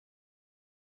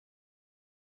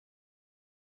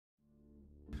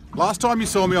Last time you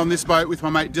saw me on this boat with my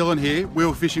mate Dylan here, we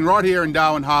were fishing right here in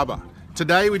Darwin Harbour.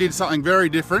 Today we did something very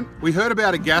different. We heard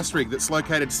about a gas rig that's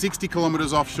located 60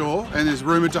 kilometres offshore and is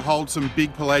rumoured to hold some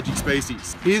big pelagic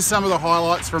species. Here's some of the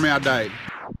highlights from our day.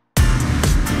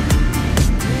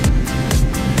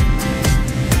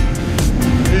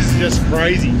 This is just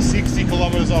crazy. 60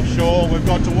 kilometres offshore. We've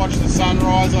got to watch the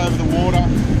sunrise over the water.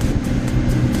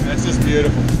 That's just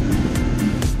beautiful.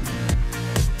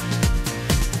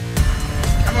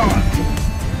 Come on.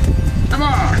 Come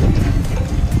on.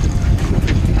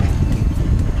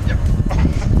 Yep.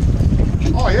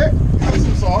 Oh yeah, that's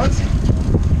some size.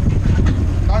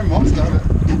 No monster, but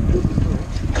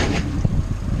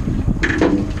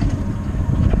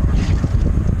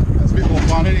that's a bit more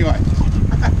fun anyway.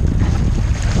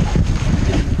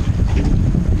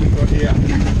 Got here.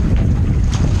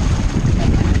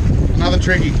 Another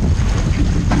tricky.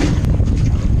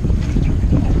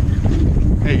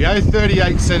 There you go,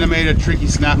 38 centimetre tricky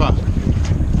snapper.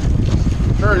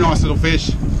 Very nice little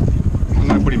fish. I'm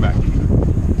going to put him back.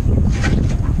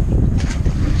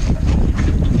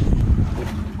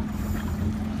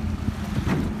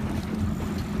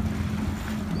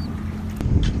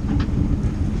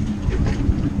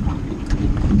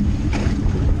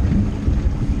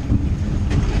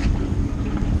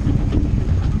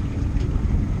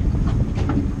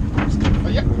 Oh,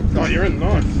 yeah. Oh, you're in,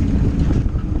 nice.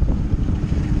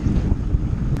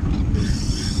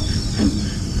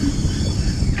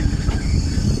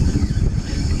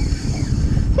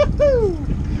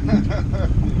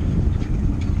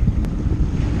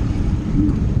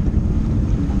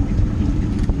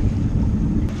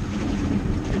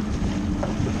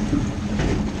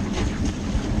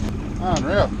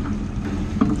 Unreal.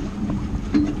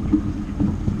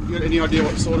 You got any idea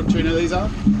what sort of tuna these are?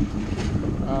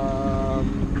 I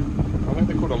think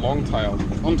they're called a longtail.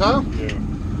 Longtail? Yeah.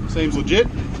 Seems legit.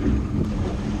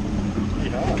 Pretty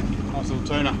hard. Nice little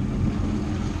tuna.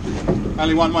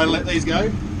 Only one way to let these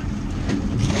go.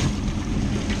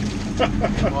 Like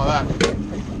that.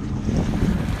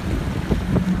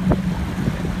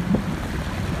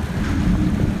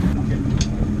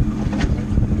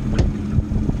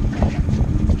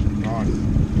 Nice.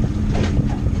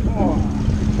 Oh,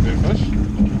 big fish.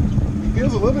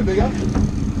 Feels a little bit bigger.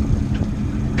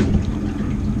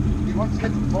 He wants to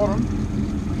get to the bottom.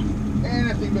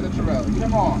 Anything but a trevally.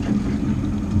 Come on.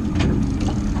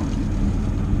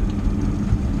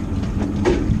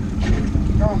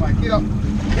 Come on, mate. Get up.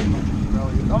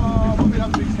 Oh, we'll get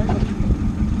up big head.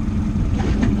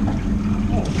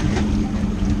 Oh.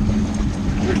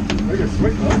 Big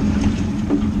sweet though.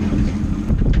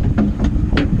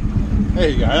 There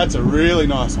you go. That's a really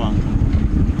nice one.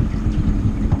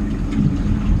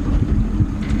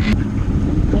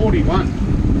 41.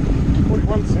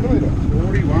 41 centimetre.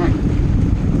 41.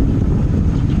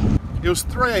 It was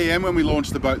 3 AM when we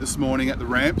launched the boat this morning at the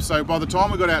ramp, so by the time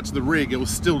we got out to the rig, it was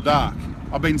still dark.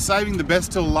 I've been saving the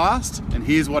best till last, and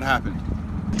here's what happened.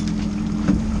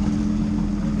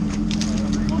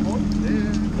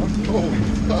 Oh,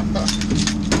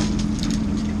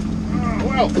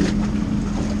 well.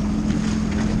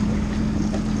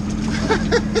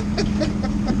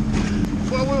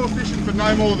 Well, we were fishing for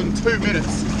no more than 2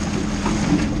 minutes.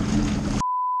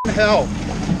 Hell.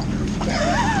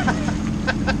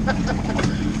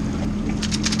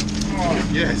 Oh,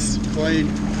 yes, clean.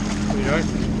 There you go.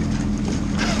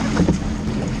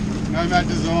 Nomad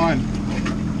design.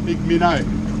 Big minnow.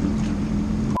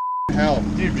 Hell.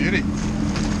 You beauty.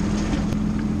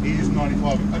 He is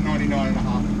 95, 99 and a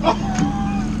half.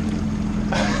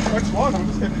 That's fine, I'm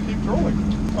just going to keep drawing.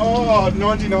 Oh,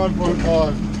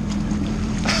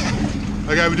 99.5.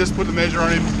 Okay, we just put the measure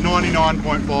on him,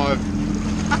 99.5.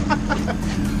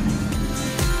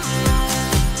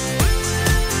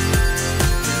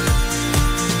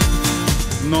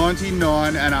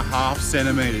 99.5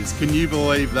 centimetres. Can you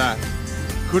believe that?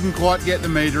 Couldn't quite get the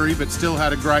metery, but still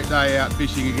had a great day out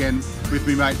fishing again with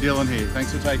me mate Dylan here.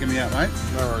 Thanks for taking me out, mate.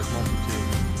 No worries, Mikey.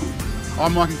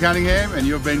 I'm Mikey Cunningham, and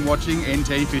you've been watching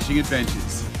NT Fishing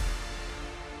Adventures.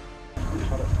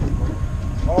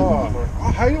 Oh,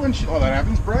 I hate it when shit like that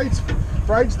happens. Braid's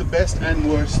the best and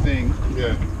worst thing,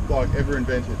 Yeah, like ever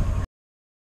invented.